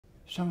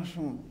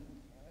Zhangzhung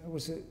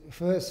was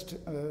first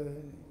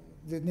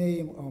the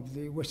name of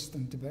the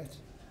Western Tibet,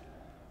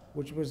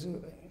 which was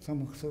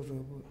some sort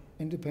of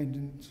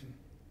independent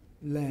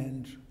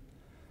land.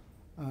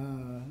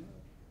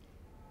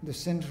 The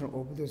center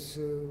of this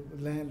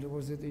land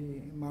was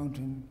the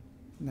mountain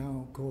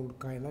now called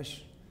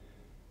Kailash,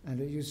 and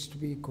it used to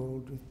be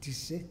called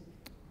Tise.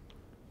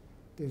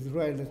 The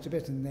real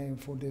Tibetan name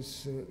for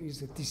this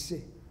is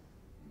Tise.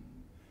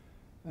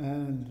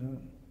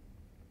 And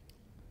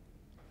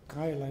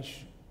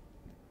Kailash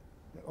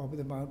of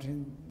the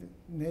mountain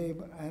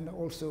name, and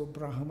also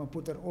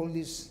Brahmaputra, all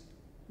these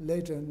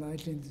later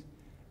 19th,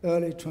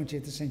 early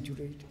 20th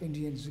century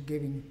Indians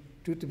giving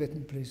to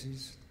Tibetan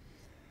places.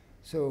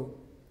 So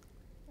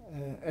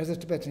as a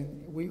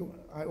Tibetan,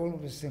 I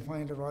always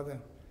find it rather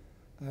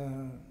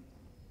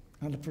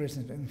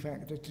unpleasant, in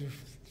fact,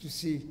 to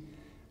see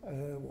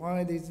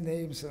why these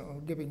names are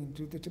given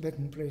to the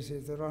Tibetan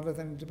places rather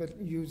than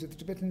use the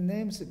Tibetan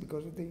names,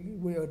 because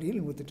we are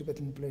dealing with the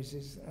Tibetan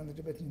places and the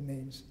Tibetan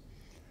names.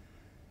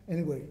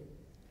 Anyway,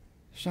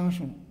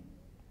 Zhangzhung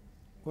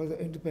was an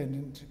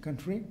independent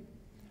country,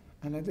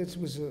 and this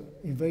was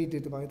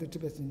invaded by the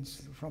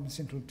Tibetans from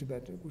central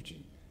Tibet,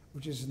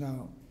 which is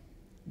now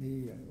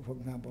the, for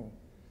example,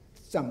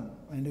 Zhang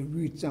and the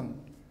Yungdrung,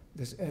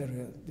 this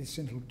area, the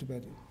central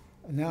Tibet.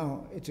 And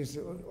now it is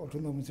the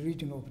autonomous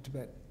region of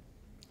Tibet.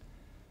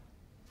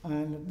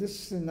 And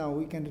this now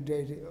we can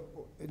date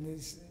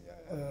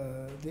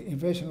the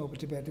invasion of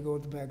Tibet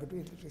goes back to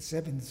the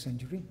 7th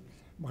century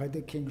by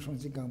the king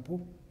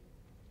Khenpo.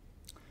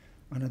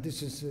 And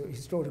this is a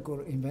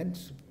historical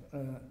event.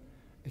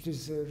 It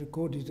is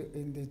recorded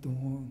in the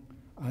Dunhuang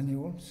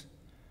annuals,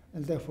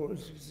 and therefore it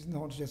is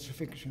not just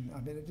fiction. I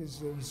mean, it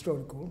is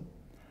historical.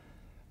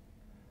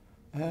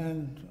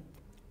 And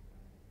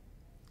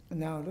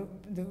now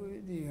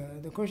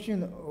the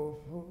question of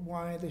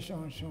why the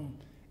Zhangzhung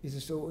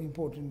is so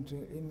important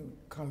in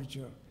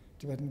culture,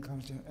 Tibetan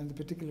culture, and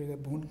particularly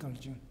Bon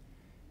culture,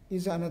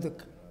 is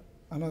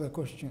another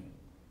question.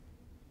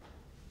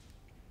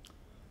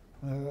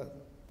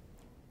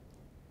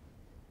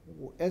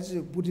 As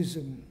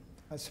Buddhism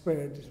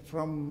spread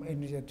from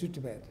India to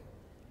Tibet,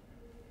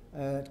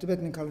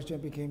 Tibetan culture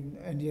became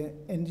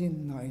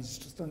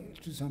Indianized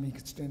to some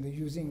extent,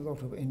 using a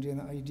lot of Indian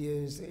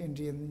ideas,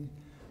 Indian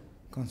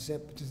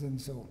concepts, and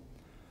so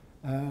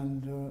on.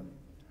 And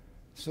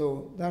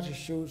so that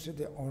shows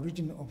the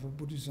origin of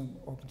Buddhism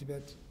of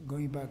Tibet,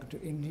 going back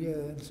to India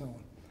and so on.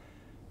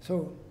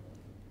 So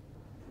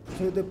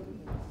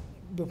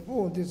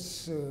before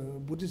this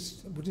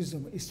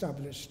Buddhism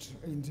established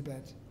in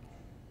Tibet,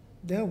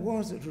 there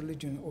was a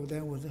religion, or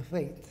there was a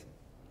faith,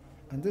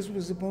 and this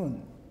was the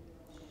Bon.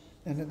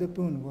 And the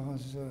Bon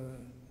was,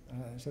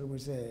 shall we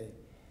say,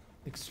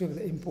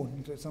 extremely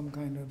important, some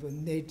kind of a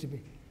native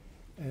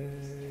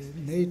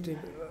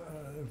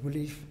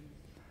belief.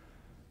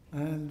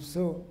 And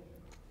so,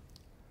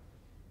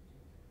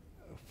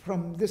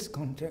 from this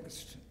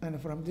context and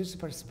from this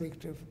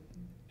perspective,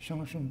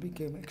 Zhangzhung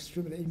became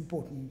extremely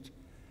important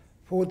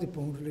for the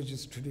Bon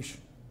religious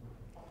tradition,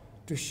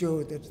 to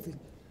show that the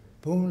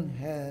Bon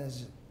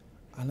has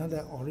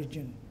another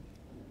origin,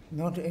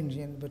 not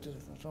Indian, but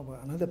from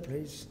another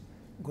place,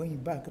 going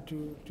back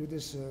to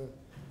this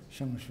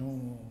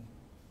Zhangzhung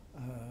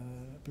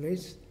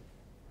place.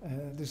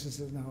 This is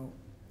now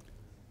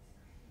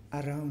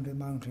around the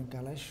mountain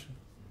Kailash,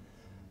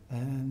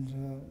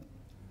 and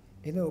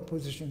in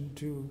opposition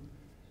to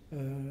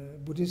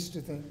Buddhist,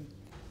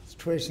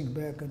 tracing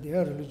back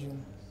their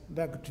religion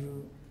back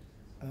to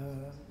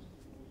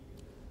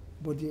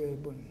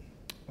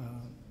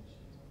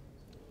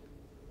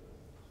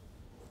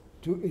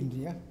to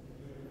India.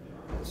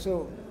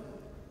 So,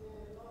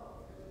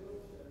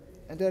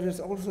 and there is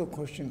also a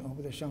question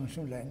of the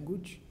Zhangzhung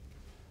language,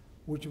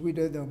 which we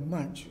don't know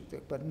much,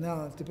 but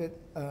now Tibet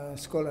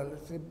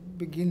scholars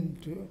begin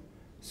to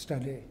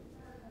study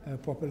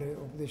properly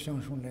of the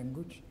Zhangzhung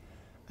language.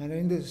 And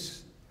in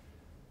this,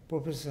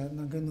 Professor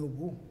Namkhai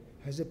Norbu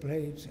has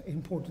played an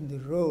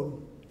important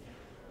role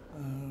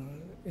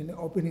in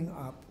opening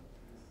up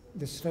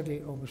the study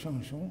of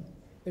Zhangzhung.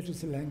 It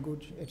is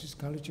language, it is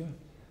culture,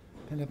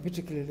 and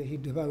particularly he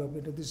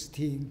developed this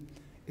theme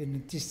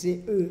in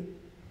Tise,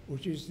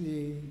 which is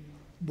the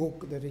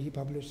book that he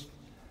published.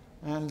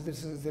 And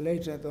this is the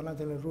later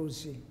Donatella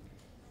Rossi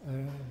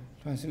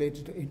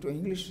translated into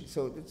English,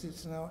 so this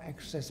is now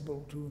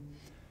accessible to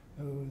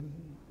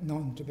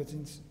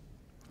non-Tibetans.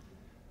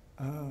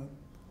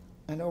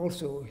 And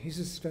also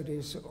his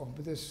studies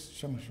of this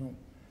Zhangzhung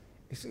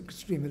is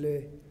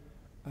extremely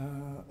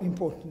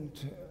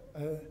important,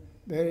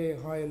 very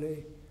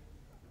highly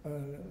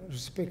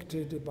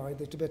respected by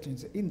the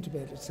Tibetans in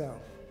Tibet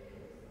itself,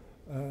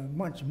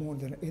 much more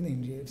than in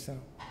India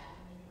itself.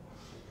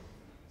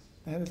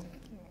 And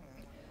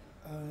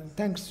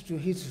thanks to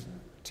his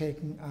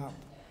taking up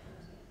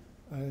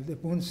the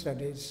Bon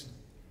studies,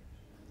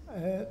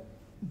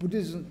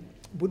 Tibetan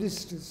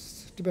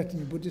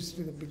Buddhists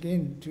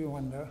begin to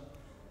wonder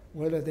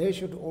whether they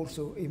should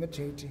also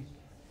imitate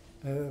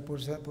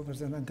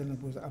Professor Namkhai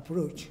Norbu's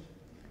approach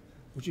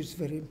which is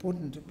very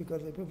important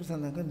because the Professor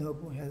Namkhai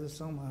Norbu has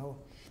somehow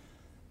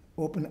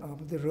opened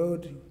up the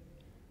road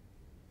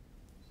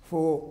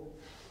for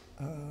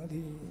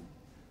the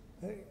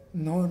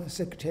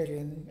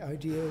non-sectarian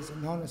ideas,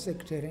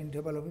 non-sectarian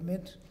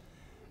development,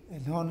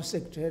 and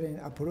non-sectarian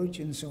approach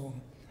and so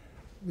on.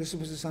 This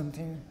was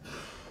something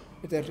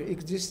that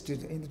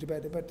existed in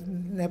Tibet but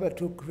never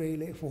took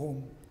really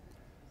form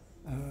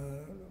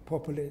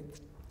properly.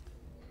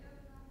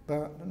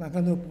 But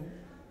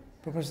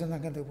Professor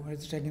Namkhai Norbu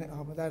has taken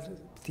up that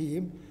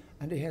theme,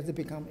 and it has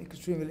become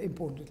extremely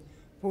important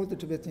for the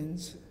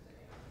Tibetans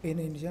in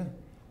India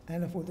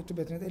and for the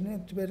Tibetans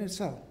in Tibet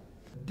itself.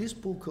 This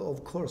book,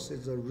 of course,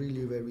 is a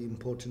really very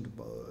important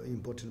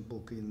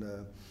book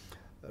in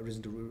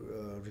recent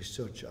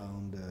research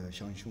on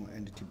Zhangzhung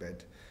and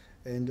Tibet.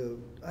 And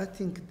I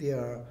think there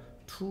are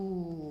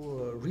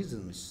two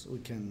reasons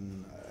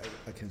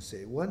I can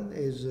say. One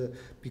is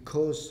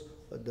because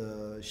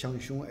the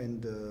Zhangzhung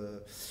and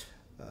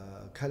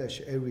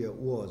Kailash area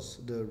was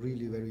the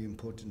really very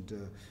important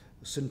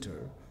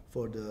center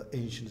for the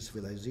ancient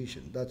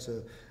civilization. That's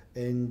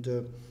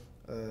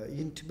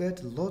in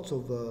Tibet, lots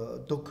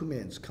of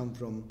documents come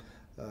from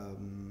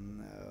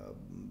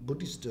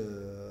Buddhist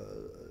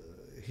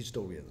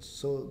historians.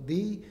 So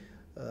they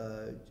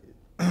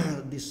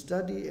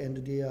study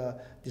and they are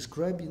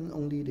describing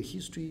only the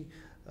history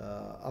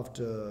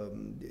after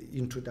the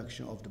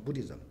introduction of the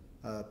Buddhism.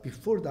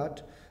 Before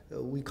that,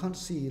 we can't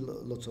see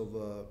lots of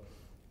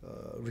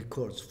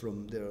records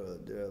from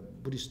the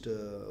Buddhist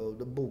or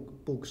the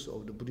books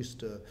of the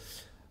Buddhist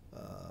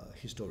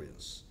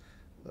historians.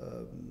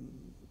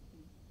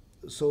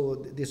 So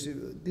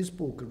this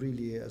book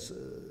really has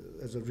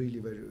a really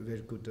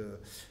very good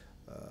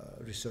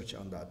research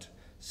on that.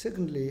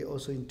 Secondly,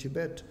 also in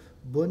Tibet,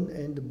 Bon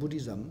and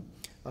Buddhism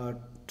are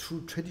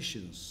two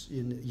traditions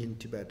in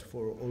Tibet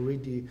for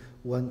already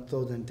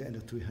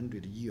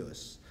 1,300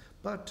 years.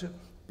 But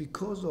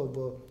because of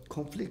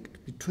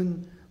conflict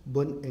between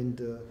Bon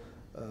and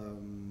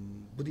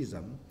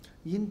Buddhism,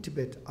 in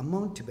Tibet,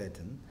 among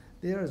Tibetan,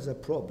 there is a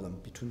problem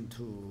between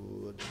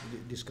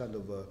this kind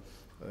of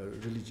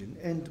religion,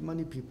 and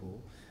many people,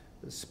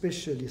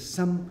 especially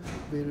some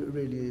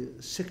really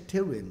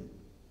sectarian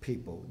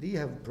people, they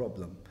have a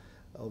problem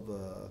of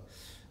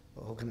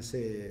how can I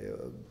say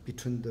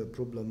between the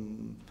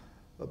problem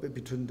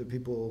between the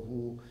people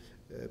who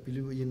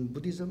believe in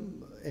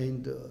Buddhism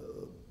and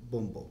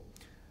Bombo.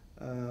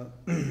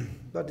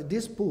 But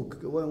this book,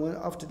 when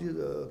after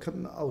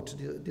coming out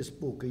this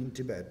book in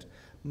Tibet,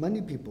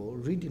 many people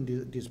reading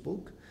this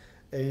book.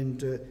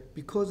 And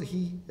because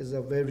he is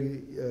a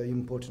very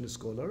important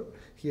scholar,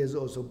 he is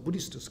also a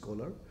Buddhist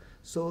scholar.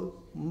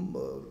 So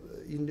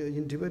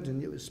in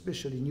Tibetan,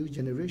 especially new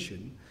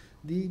generation,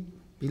 they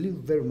believe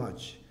very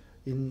much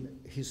in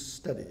his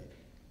study.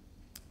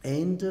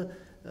 And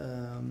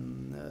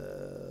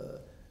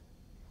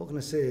how can I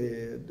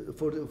say,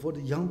 for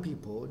the young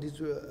people, this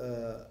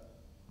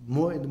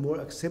more and more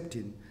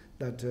accepting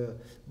that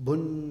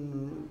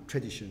Bon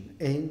tradition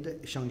and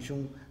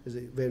Zhangzhung is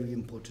very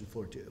important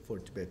for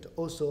Tibet.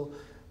 Also,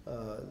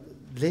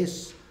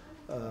 less,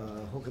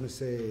 how can I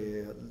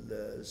say,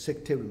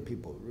 sectarian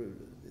people.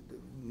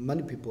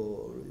 Many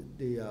people,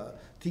 they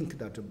think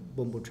that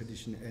Bombo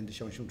tradition and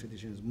Zhangzhung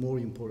tradition is more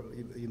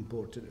important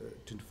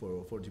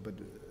for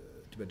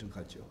Tibetan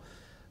culture.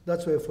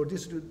 That's why for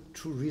these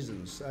two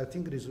reasons, I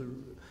think it is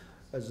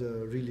a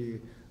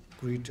really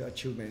great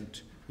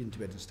achievement in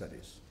Tibetan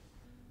studies.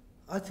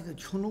 I think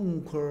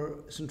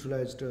Chonongkor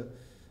centralized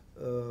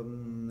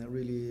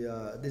really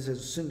this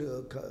is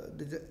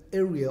the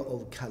area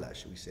of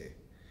Kailash, we say,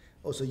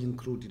 also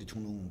included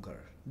Chonongkor.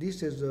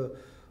 This is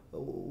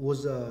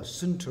was a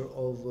center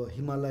of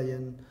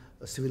Himalayan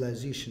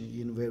civilization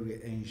in very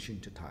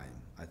ancient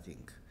time, I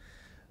think.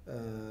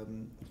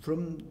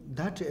 From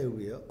that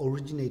area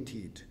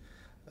originated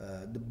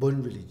the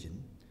Bon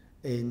religion,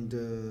 and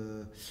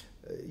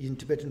in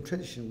Tibetan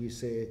tradition we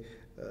say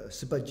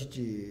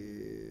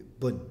Sipajiji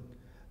Bon.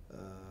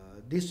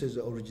 This is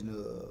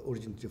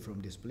originated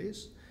from this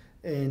place,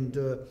 and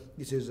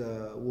this is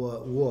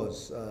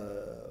was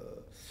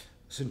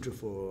center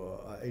for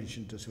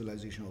ancient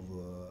civilization of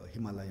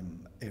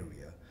Himalayan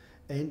area,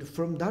 and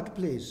from that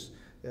place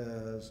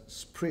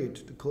spread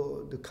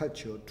the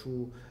culture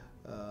to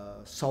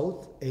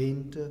south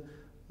and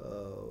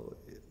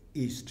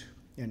east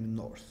and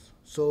north.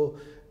 So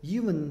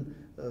even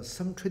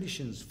some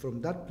traditions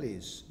from that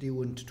place they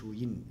went to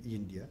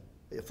India.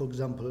 For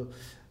example,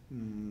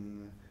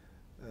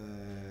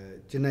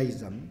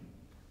 Jainism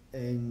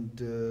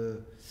and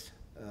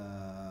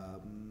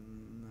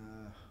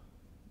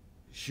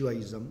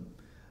Shivaism,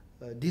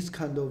 this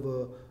kind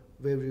of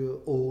very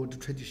old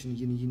tradition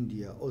in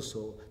India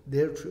also,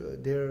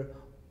 their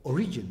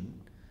origin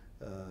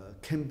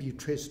can be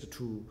traced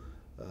to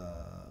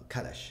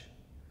Kailash.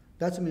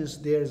 That means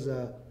there's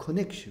a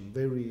connection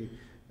very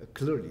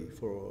clearly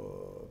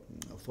for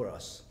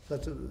us.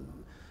 That's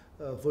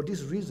for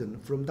this reason,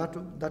 from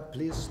that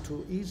place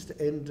to east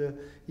and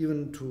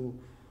even to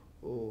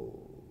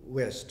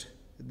west,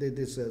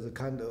 this the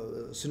kind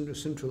of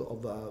central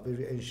of a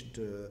very ancient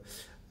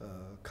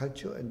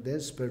culture, and then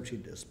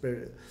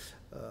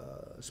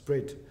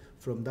spread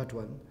from that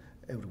one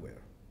everywhere.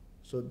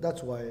 So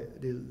that's why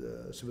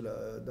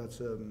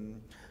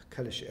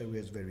Kailash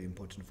area is very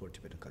important for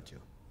Tibetan culture.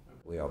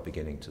 We are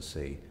beginning to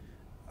see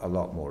a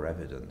lot more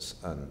evidence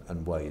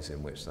and ways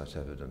in which that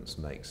evidence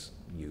makes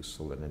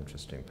useful and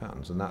interesting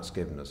patterns, and that's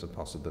given us a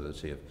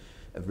possibility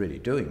of really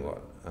doing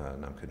what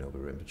Namkhai Norbu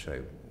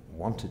Rinpoche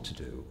wanted to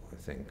do, I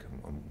think,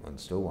 and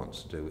still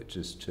wants to do, which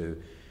is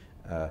to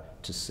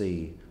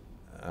see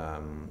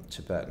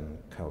Tibetan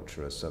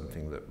culture as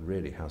something that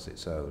really has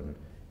its own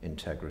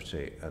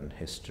integrity and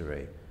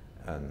history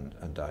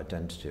and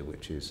identity,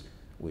 which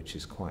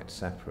is quite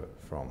separate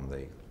from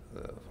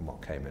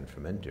what came in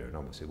from India. And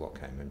obviously what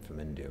came in from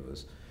India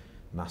was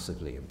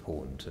massively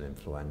important and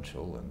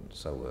influential, and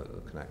so were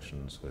the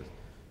connections with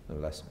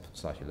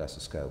slightly lesser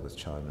scale with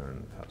China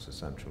and perhaps with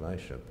Central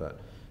Asia. But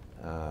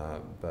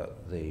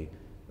the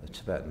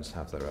Tibetans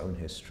have their own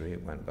history.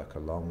 It went back a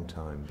long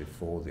time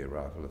before the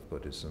arrival of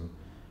Buddhism,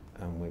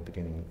 and we're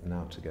beginning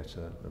now to get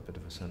a bit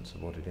of a sense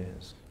of what it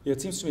is. Yeah,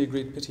 it seems to me a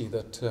great pity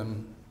that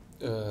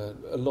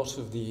a lot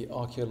of the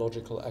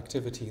archaeological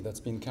activity that's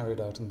been carried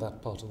out in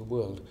that part of the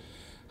world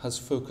has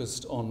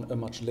focused on a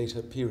much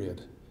later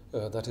period,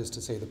 that is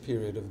to say the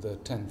period of the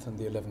 10th and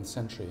the 11th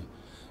century.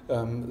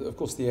 Of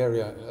course, the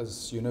area,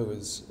 as you know,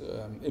 is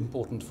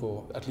important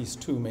for at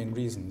least two main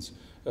reasons.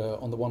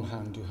 On the one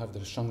hand, you have the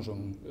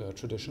Zhangzhung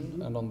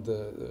tradition, and on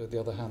the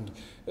other hand,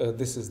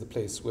 this is the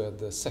place where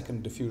the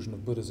second diffusion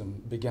of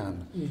Buddhism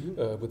began,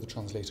 with the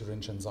translator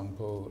Rinchen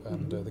Zangpo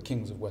and the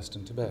kings of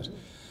Western Tibet.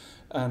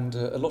 And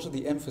a lot of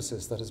the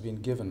emphasis that has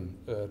been given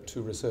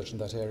to research in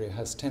that area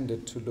has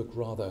tended to look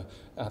rather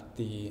at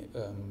the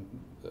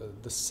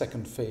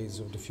second phase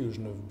of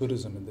diffusion of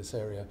Buddhism in this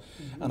area.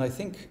 And I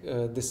think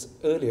this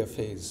earlier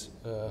phase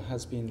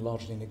has been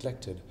largely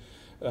neglected.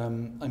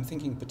 I'm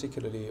thinking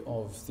particularly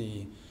of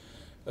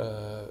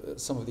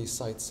some of these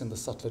sites in the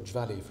Sutlej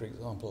Valley, for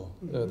example.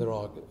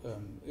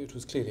 It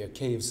was clearly a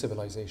cave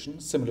civilization,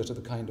 similar to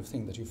the kind of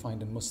thing that you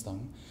find in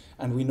Mustang.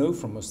 And we know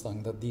from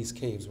Mustang that these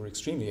caves were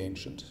extremely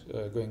ancient,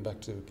 going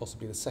back to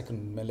possibly the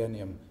 2nd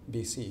millennium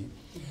BC.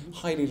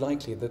 Highly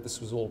likely that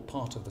this was all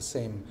part of the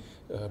same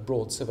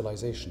broad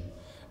civilization.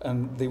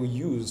 And they were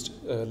used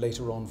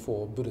later on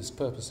for Buddhist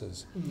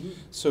purposes.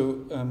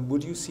 So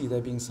would you see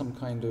there being some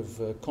kind of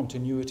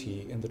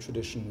continuity in the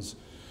traditions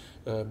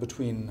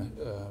between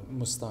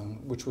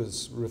Mustang, which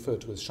was referred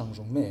to as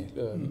Zhangzhung Me,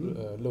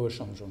 Lower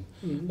Zhangzhung?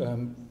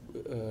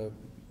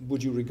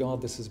 Would you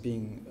regard this as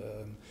being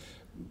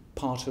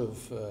part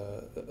of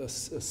a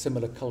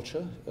similar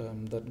culture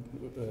that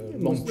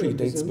long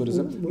predates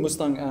Buddhism?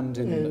 Mustang and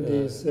in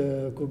this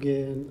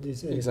Kuge and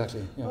this area.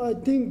 Exactly. Yeah. I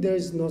think there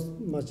is not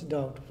much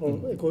doubt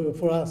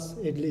for us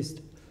at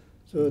least.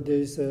 So there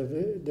is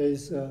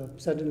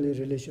certainly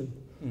relation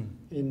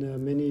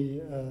in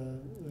many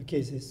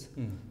cases.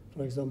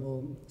 For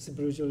example,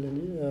 spiritual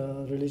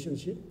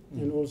relationship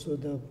and also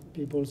the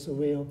people's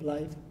way of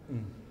life.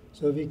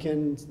 So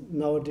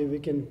nowadays we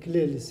can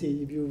clearly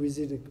see if you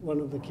visit one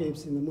of the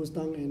caves in the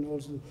Mustang, and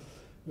also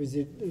if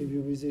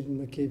you visit in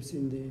the caves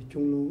in the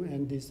Yungdrung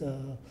and this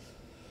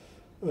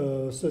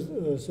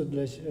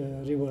Sutlej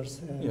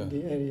rivers,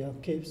 the area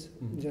of caves,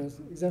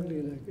 just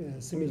exactly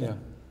like similar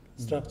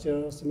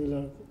structure,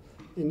 similar,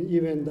 and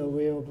even the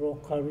way of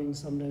rock carving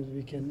sometimes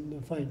we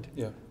can find.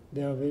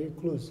 They are very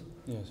close.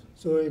 Yes.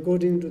 So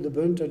according to the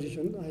Burn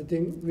tradition, I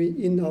think we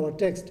in our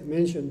text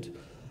mentioned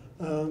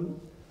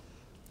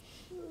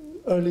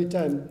early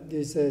time,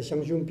 these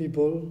Zhangzhung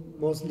people,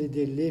 mostly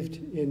they lived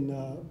in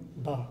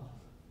ba.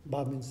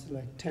 Ba means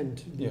like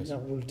tent, the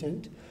old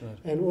tent. Right.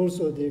 And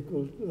also they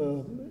could,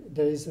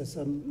 there is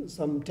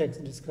some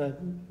text describe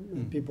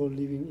people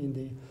living in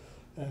the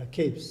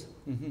caves.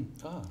 I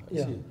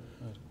see.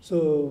 Right.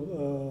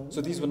 So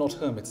these were not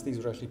hermits, these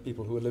were actually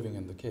people who were living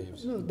in the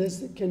caves. No,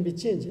 this can be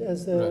changed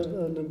as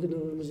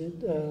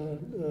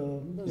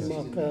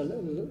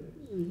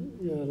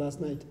last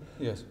night.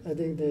 Yes. I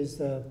think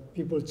there's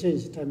people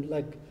change time,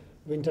 like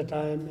winter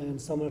time and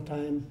summer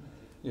time.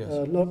 Yes.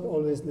 Not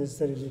always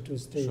necessarily to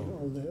stay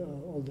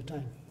all the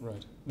time.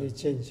 Right. They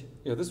change.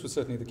 Yeah, this was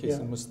certainly the case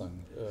in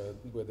Mustang,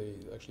 where they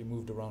actually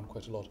moved around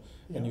quite a lot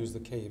and used the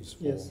caves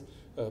for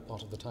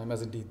part of the time,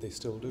 as indeed they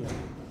still do.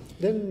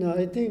 Then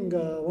I think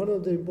one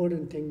of the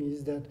important things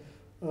is that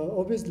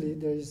obviously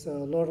there is a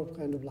lot of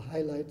kind of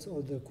highlights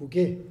of the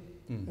Kuge,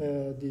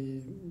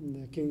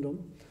 the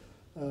kingdom,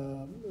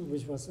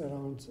 which was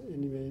around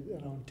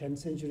 10th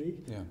century,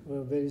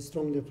 very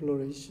strongly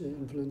flourished,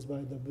 influenced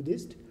by the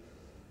Buddhist.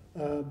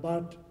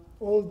 But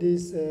all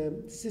this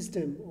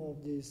system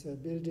of this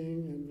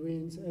building and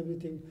ruins,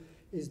 everything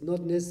is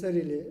not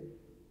necessarily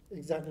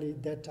exactly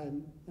that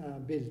time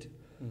built.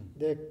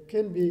 There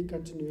can be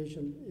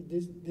continuation.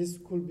 This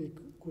could be,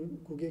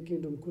 Kuge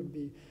kingdom could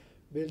be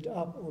built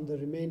up on the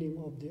remaining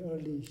of the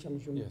early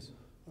Zhangzhung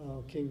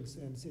kings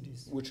and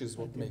cities. Which is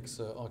what makes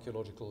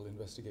archaeological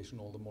investigation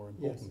all the more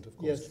important, of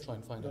course, to try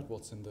and find out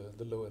what's in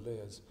the lower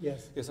layers.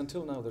 Yes. Yes,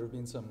 until now there have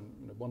been some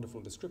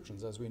wonderful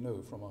descriptions, as we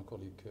know from our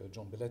colleague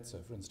John Beletse,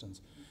 for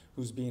instance,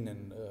 who's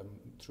been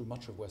through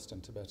much of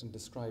Western Tibet and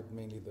described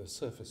mainly the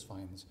surface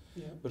finds.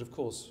 Yeah. But of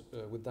course,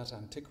 with that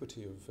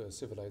antiquity of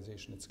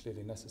civilization, it's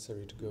clearly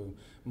necessary to go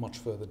much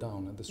further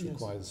down, and this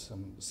requires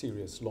some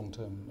serious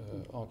long-term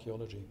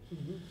archaeology.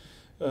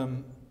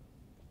 Mm-hmm.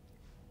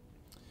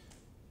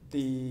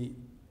 The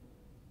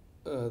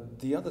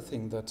other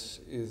thing that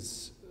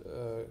is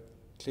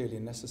clearly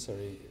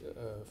necessary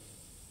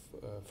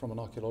from an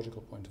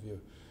archaeological point of view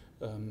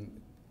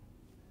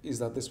is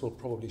that this will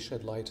probably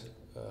shed light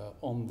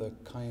on the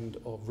kind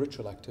of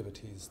ritual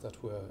activities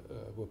that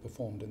were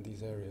performed in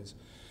these areas.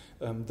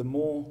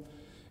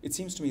 It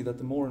seems to me that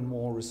the more and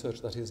more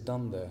research that is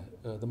done there,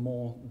 the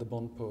more the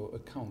Bonpo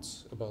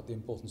accounts about the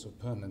importance of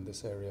Pön in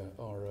this area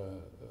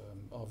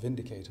are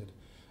vindicated.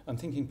 I'm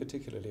thinking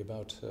particularly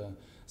about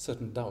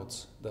certain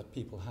doubts that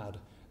people had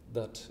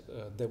that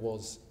there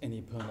was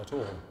any Pön at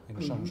all in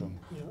Zhangzhung,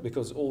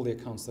 because all the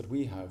accounts that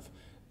we have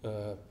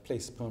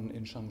place Pön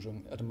in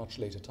Zhangzhung at a much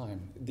later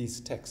time. These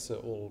texts are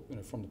all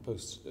from the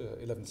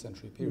post-11th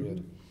century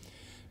period.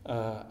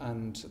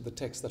 And the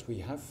texts that we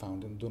have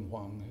found in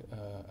Dunhuang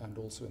and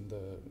also in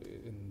the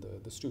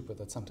stupa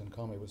that Samten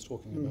Karmay was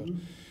talking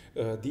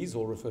about, these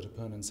all refer to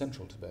Pön in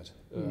central Tibet,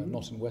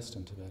 not in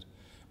western Tibet.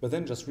 But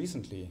then just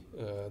recently,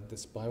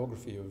 this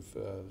biography of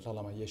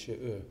Lalama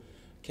Yeshe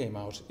came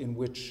out, in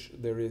which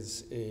there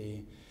is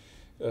a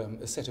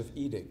set of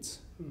edicts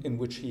in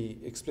which he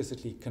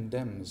explicitly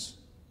condemns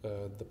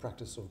the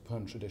practice of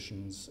Pön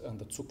traditions and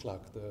the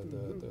tsuklak,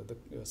 the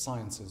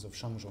sciences of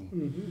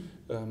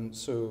Zhangzhung.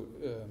 So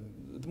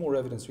the more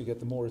evidence we get,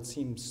 the more it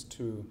seems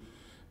to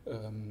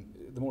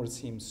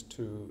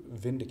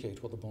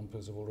vindicate what the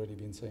Bonpos have already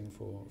been saying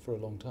for a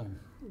long time.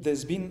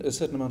 There's been a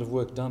certain amount of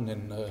work done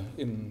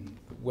in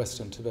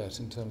Western Tibet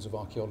in terms of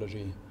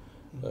archaeology,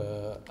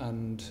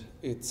 and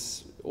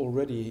it's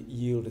already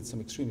yielded some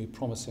extremely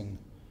promising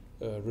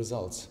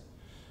results.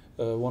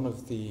 One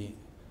of the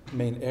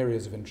main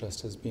areas of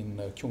interest has been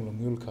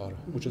Kyunglung-Yulkar,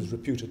 which is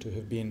reputed to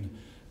have been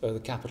the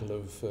capital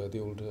of the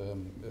old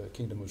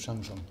Kingdom of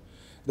Zhangzhung.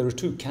 There are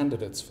two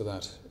candidates for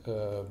that.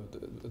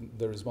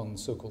 There is one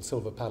so-called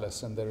Silver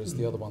Palace, and there is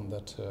the other one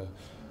that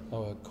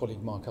our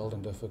colleague Mark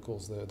Aldenderfer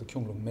calls the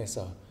Kyunglung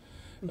Mesa.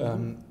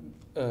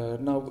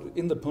 Now,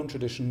 in the Pön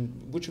tradition,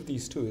 which of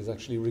these two is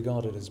actually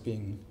regarded as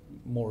being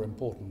more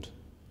important?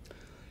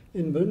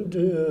 In Bund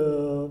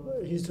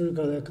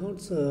historical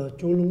accounts,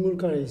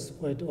 Kyunglung-Yulkar is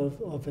quite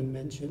often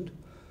mentioned,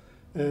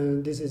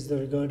 and this is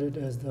regarded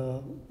as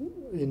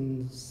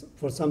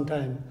for some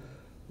time,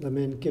 the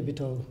main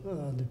capital,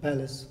 the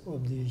palace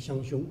of the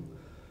Zhangzhung.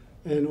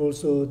 And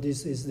also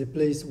this is the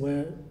place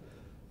where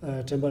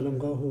Tenpa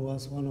Namkhai, who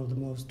was one of the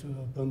most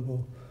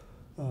Bonpo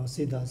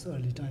Siddhas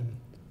early time,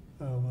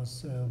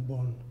 was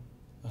born.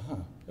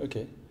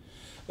 Okay.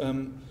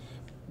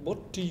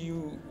 What do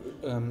you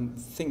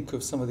think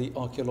of some of the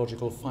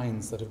archaeological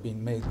finds that have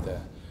been made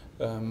there?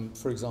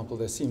 For example,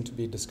 there seem to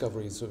be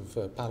discoveries of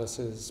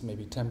palaces,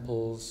 maybe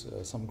temples,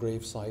 some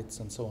grave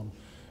sites, and so on.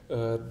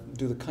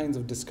 Do the kinds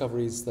of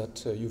discoveries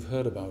that you've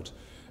heard about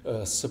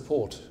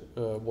support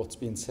what's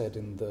been said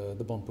in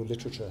the Bonpo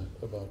literature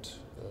about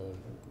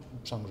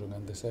Zhangzhung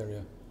and this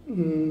area?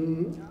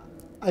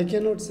 I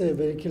cannot say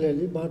very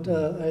clearly, but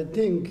I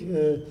think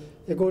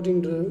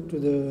according to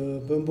the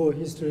Bonpo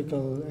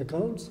historical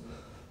accounts,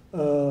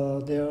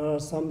 there are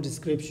some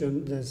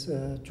description that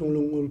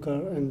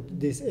Kyunglung-Yulkar and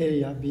this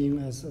area being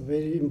as a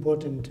very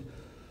important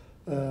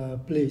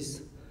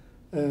place.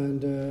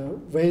 And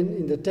when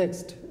in the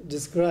text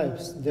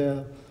describes,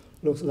 there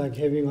looks like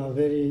having a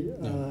very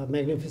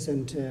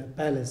magnificent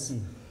palace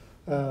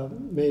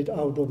made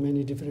out of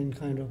many different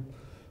kind of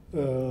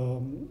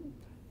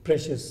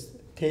precious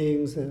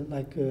things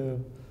like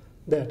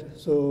that.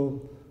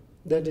 So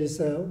that is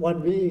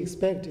what we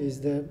expect,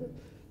 is that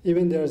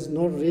even there is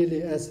not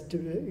really as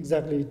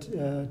exactly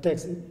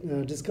text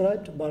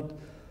described, but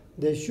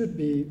there should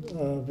be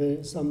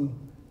some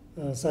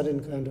certain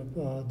kind of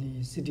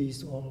the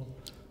cities or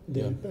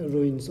the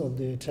ruins of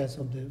the trash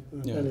of the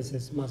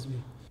palaces must be.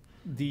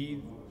 The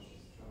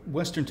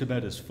Western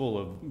Tibet is full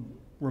of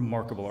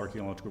remarkable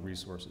archaeological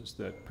resources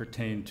that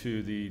pertain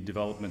to the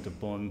development of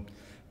Pön,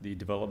 the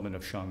development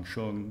of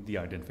Zhangzhung, the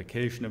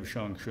identification of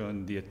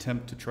Zhangzhung, the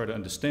attempt to try to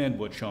understand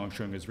what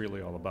Zhangzhung is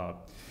really all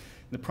about.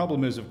 The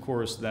problem is, of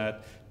course,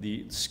 that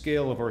the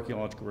scale of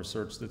archaeological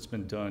research that's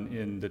been done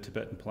in the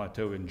Tibetan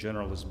Plateau in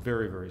general is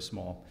very, very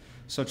small,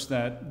 such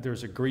that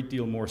there's a great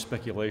deal more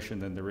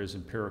speculation than there is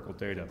empirical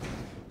data.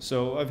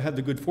 So I've had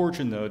the good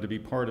fortune, though, to be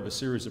part of a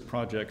series of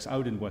projects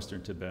out in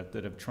Western Tibet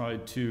that have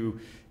tried to,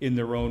 in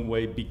their own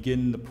way,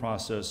 begin the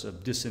process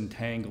of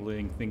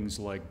disentangling things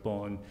like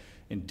Pön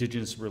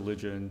indigenous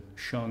religion,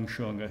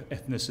 Zhangzhung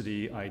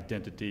ethnicity,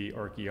 identity,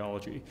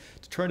 archaeology,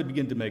 to try to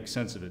begin to make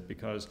sense of it,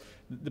 because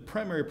the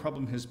primary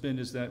problem has been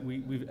is that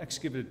we've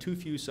excavated too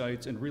few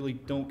sites and really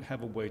don't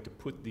have a way to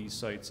put these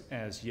sites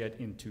as yet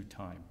into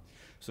time.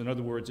 So in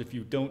other words, if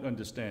you don't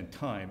understand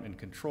time and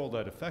control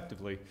that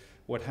effectively,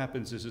 what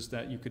happens is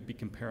that you could be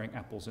comparing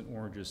apples and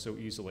oranges so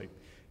easily.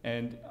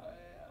 And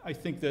I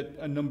think that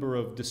a number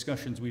of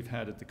discussions we've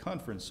had at the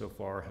conference so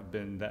far have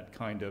been that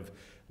kind of,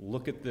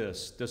 look at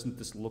this, doesn't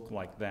this look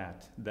like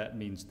that? That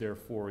means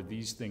therefore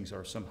these things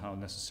are somehow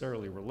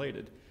necessarily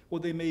related.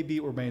 Well, they may be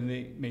or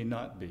may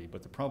not be,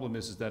 but the problem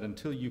is that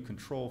until you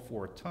control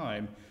for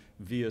time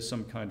via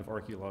some kind of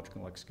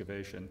archaeological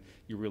excavation,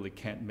 you really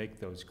can't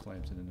make those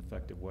claims in an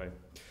effective way.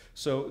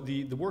 So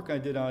the work I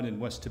did out in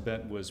West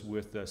Tibet was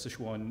with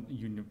Sichuan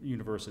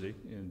University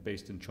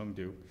based in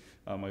Chengdu.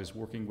 I was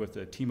working with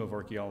a team of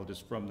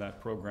archaeologists from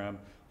that program,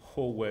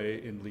 Ho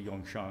Wei and Li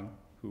Yongshang,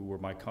 who were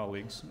my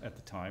colleagues at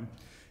the time.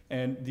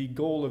 And the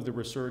goal of the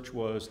research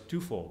was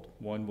twofold.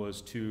 One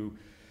was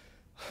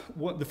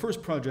the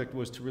first project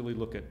was to really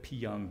look at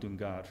Piyang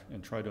Dungar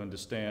and try to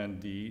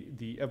understand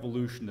the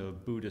evolution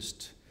of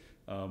Buddhist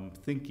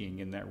thinking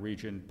in that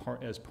region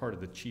as part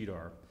of the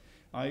Chidar.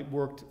 I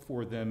worked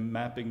for them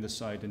mapping the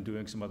site and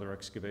doing some other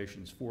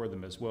excavations for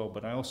them as well,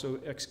 but I also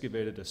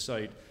excavated a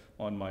site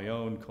on my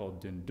own called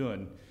Din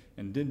Dun,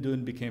 and Din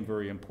Dun became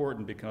very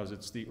important because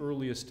it's the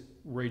earliest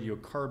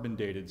radiocarbon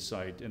dated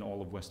site in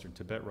all of Western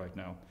Tibet right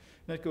now.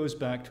 That goes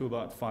back to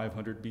about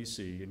 500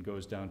 BC and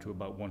goes down to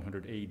about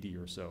 100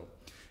 AD or so.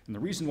 And the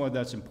reason why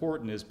that's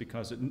important is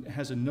because it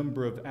has a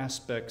number of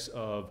aspects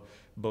of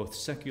both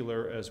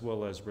secular as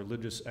well as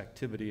religious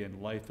activity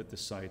and life at the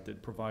site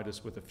that provide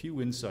us with a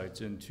few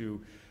insights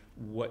into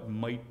what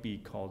might be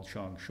called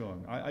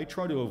Zhangzhung. I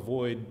try to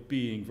avoid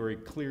being very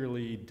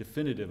clearly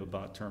definitive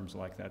about terms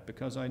like that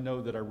because I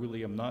know that I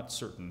really am not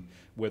certain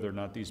whether or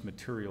not these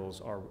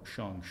materials are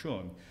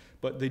Zhangzhung,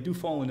 but they do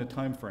fall in a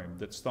time frame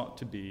that's thought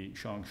to be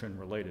Zhangzhung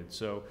related.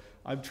 So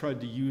I've tried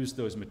to use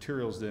those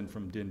materials then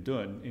from Din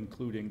Dun,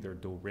 including their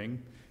do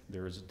ring,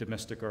 there's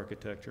domestic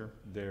architecture,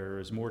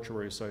 there's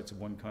mortuary sites of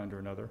one kind or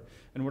another.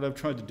 And what I've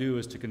tried to do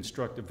is to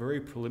construct a very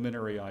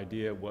preliminary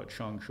idea of what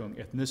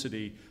Zhangzhung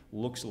ethnicity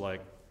looks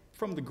like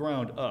from the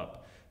ground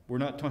up. We're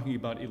not talking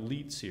about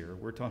elites here,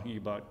 we're talking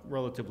about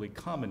relatively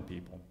common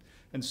people.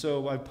 And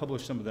so I've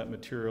published some of that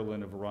material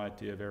in a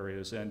variety of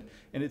areas, and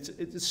it's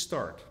a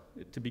start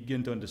to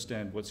begin to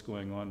understand what's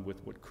going on with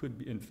what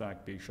could in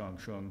fact be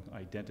Zhangzhung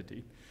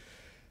identity.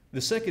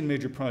 The second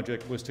major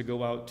project was to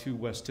go out to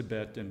West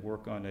Tibet and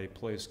work on a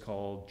place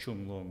called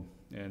Chunglung.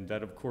 And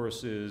that, of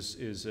course,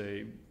 is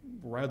a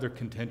rather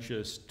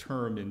contentious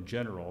term in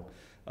general.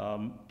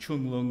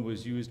 Chunglung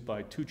was used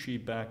by Tucci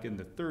back in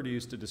the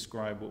 30s to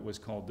describe what was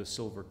called the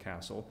Silver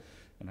Castle.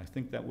 And I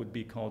think that would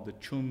be called the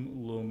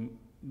Chunglung,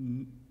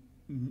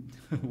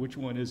 which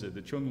one is it?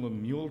 The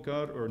Chunglung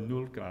Mulkar or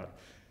Nulkar?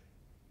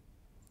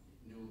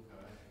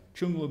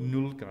 Chunglung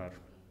Nulkar.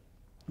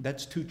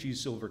 That's Tucci's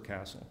Silver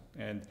Castle.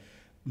 And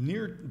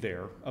near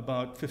there,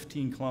 about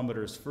 15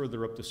 kilometers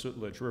further up the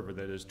Sutlej River,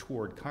 that is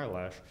toward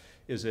Kailash,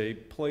 is a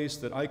place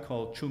that I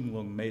call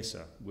Chunglung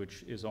Mesa,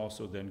 which is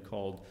also then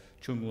called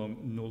Chunglung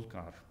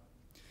Nulkar.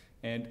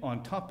 And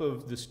on top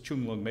of this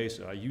Chunglung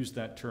Mesa, I use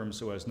that term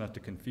so as not to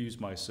confuse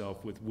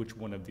myself with which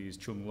one of these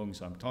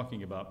Chunglungs I'm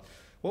talking about.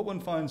 What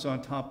one finds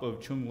on top of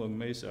Chunglung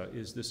Mesa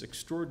is this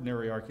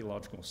extraordinary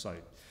archaeological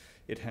site.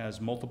 It has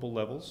multiple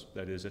levels,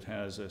 that is, it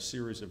has a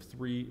series of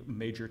 3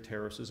 major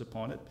terraces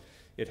upon it.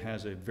 It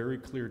has a very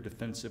clear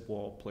defensive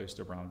wall placed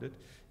around it.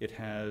 It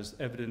has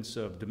evidence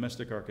of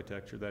domestic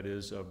architecture, that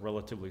is, of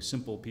relatively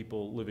simple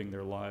people living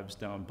their lives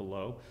down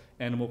below,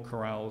 animal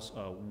corrals,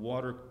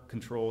 water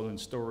control and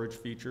storage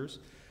features.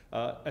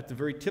 At the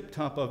very tip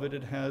top of it,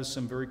 it has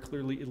some very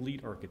clearly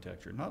elite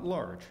architecture. Not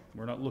large.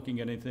 We're not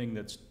looking at anything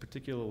that's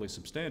particularly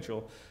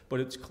substantial, but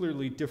it's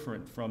clearly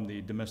different from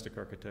the domestic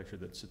architecture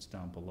that sits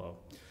down below.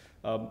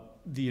 My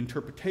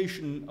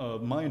interpretation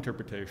of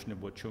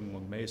what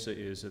Chunglung Mesa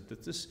is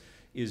that this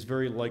is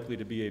very likely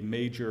to be a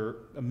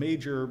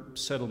major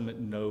settlement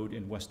node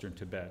in Western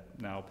Tibet.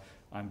 Now,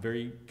 I'm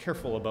very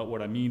careful about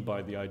what I mean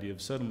by the idea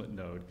of settlement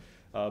node.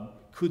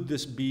 Could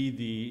this be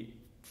the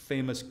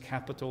famous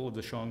capital of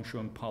the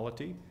Zhangzhung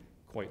polity?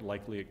 Quite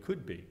likely it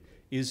could be.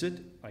 Is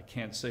it? I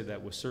can't say that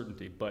with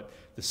certainty, but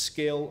the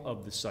scale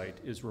of the site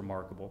is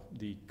remarkable.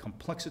 The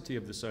complexity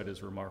of the site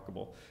is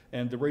remarkable.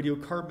 And the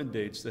radiocarbon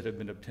dates that have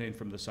been obtained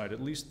from the site,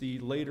 at least the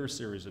later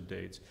series of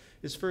dates,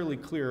 is fairly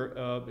clear.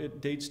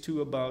 It dates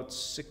to about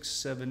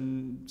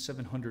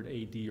 700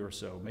 AD or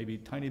so, maybe a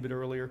tiny bit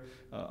earlier,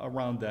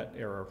 around that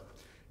era.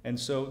 And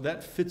so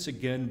that fits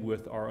again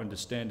with our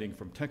understanding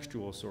from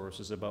textual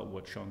sources about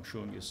what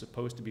Zhangzhung is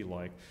supposed to be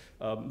like.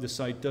 The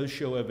site does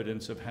show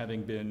evidence of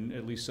having been,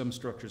 at least some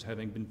structures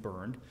having been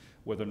burned,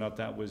 whether or not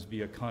that was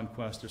via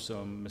conquest or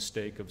some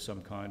mistake of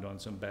some kind on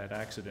some bad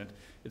accident.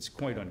 It's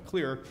quite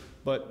unclear,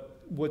 but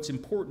what's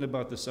important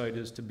about the site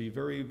is to be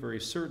very, very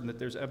certain that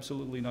there's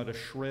absolutely not a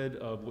shred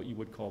of what you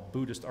would call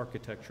Buddhist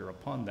architecture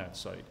upon that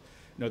site.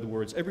 In other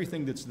words,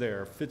 everything that's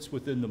there fits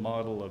within the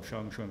model of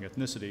Zhangzhung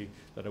ethnicity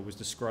that I was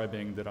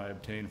describing that I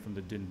obtained from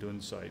the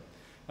Dindun site,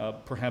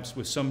 perhaps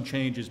with some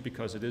changes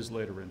because it is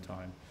later in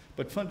time.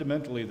 But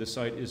fundamentally, the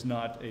site is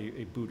not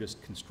a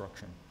Buddhist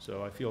construction.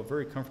 So I feel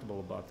very comfortable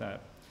about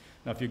that.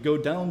 Now, if you go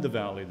down the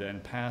valley then,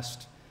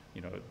 past,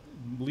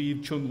 leave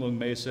Chunglung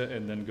Mesa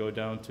and then go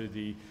down to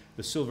the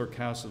silver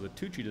castle that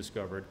Tucci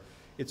discovered,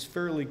 it's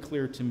fairly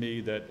clear to me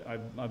that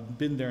I've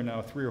been there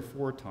now 3 or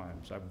 4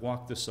 times. I've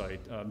walked the site.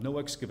 No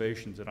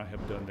excavations that I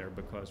have done there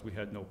because we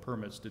had no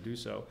permits to do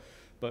so.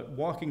 But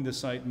walking the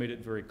site made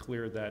it very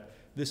clear that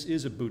this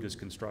is a Buddhist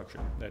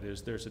construction. That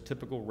is, there's a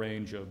typical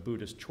range of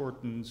Buddhist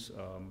chortens,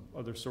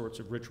 other sorts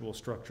of ritual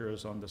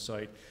structures on the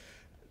site.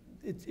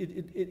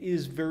 It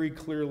is very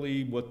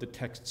clearly what the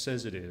text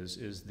says it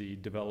is the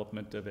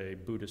development of a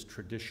Buddhist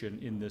tradition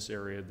in this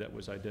area that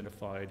was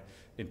identified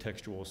in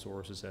textual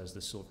sources as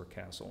the Silver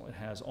Castle. It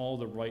has all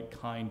the right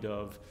kind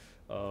of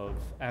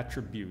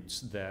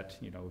attributes that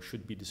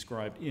should be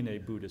described in a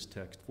Buddhist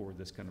text for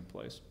this kind of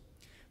place.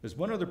 There's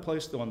one other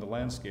place, though, on the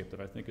landscape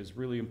that I think is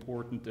really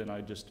important, and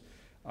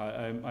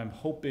I'm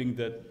hoping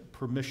that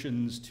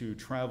permissions to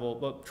travel,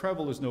 well,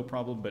 travel is no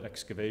problem, but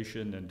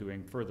excavation and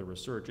doing further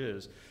research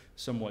is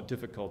somewhat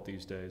difficult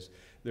these days.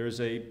 There's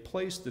a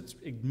place that's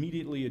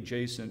immediately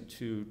adjacent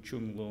to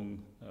Chunglung,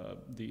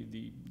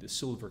 the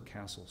Silver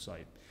Castle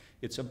site.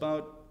 It's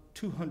about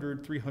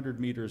 200, 300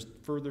 meters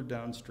further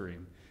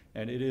downstream,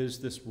 and it is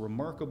this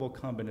remarkable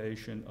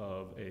combination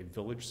of a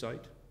village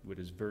site, which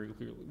is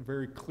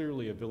very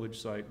clearly a village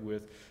site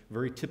with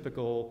very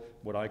typical,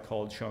 what I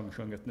called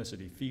Zhangzhung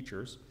ethnicity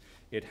features.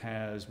 It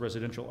has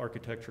residential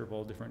architecture of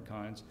all different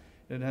kinds,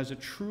 and it has a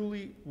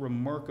truly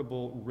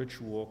remarkable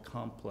ritual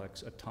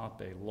complex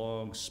atop a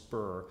long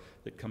spur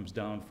that comes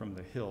down from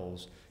the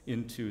hills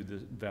into the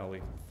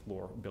valley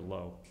floor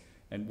below.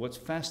 And what's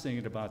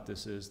fascinating about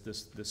this is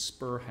this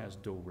spur has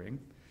do ring.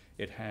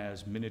 It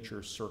has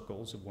miniature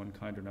circles of one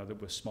kind or another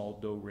with small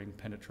do ring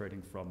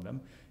penetrating from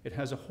them. It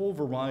has a whole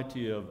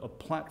variety of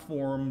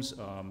platforms,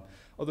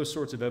 other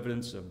sorts of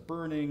evidence of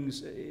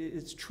burnings.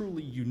 It's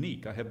truly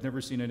unique. I have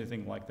never seen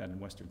anything like that in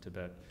Western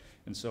Tibet.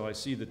 And so I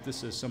see that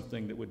this is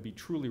something that would be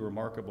truly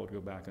remarkable to go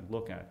back and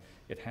look at.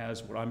 It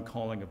has what I'm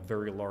calling a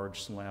very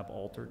large slab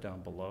altar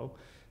down below.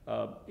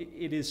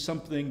 It is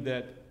something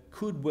that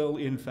could well,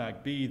 in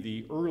fact, be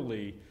the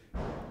early,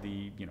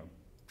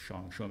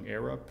 Zhangzhung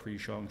era,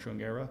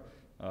 pre-Zhangzhung era,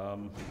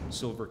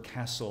 silver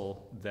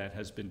castle that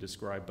has been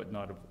described, but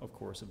not, of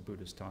course, of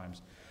Buddhist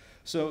times.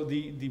 So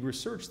the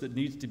research that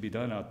needs to be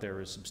done out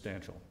there is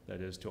substantial.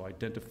 That is, to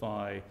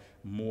identify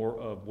more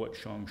of what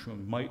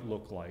Zhangzhung might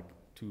look like,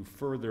 to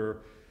further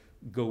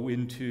go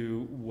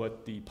into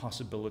what the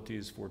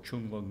possibilities for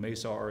Chunglung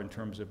Mesa are in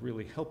terms of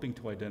really helping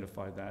to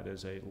identify that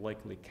as a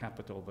likely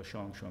capital of a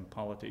Zhangzhung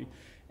polity,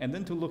 and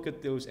then to look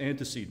at those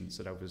antecedents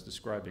that I was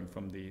describing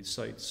from the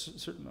sites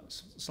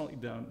slightly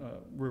down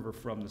river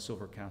from the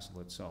Silver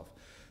Castle itself.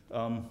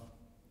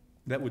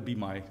 That would be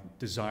my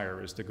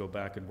desire, is to go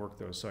back and work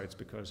those sites,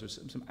 because there's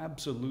some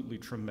absolutely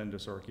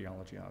tremendous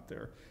archaeology out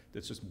there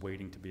that's just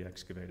waiting to be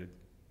excavated.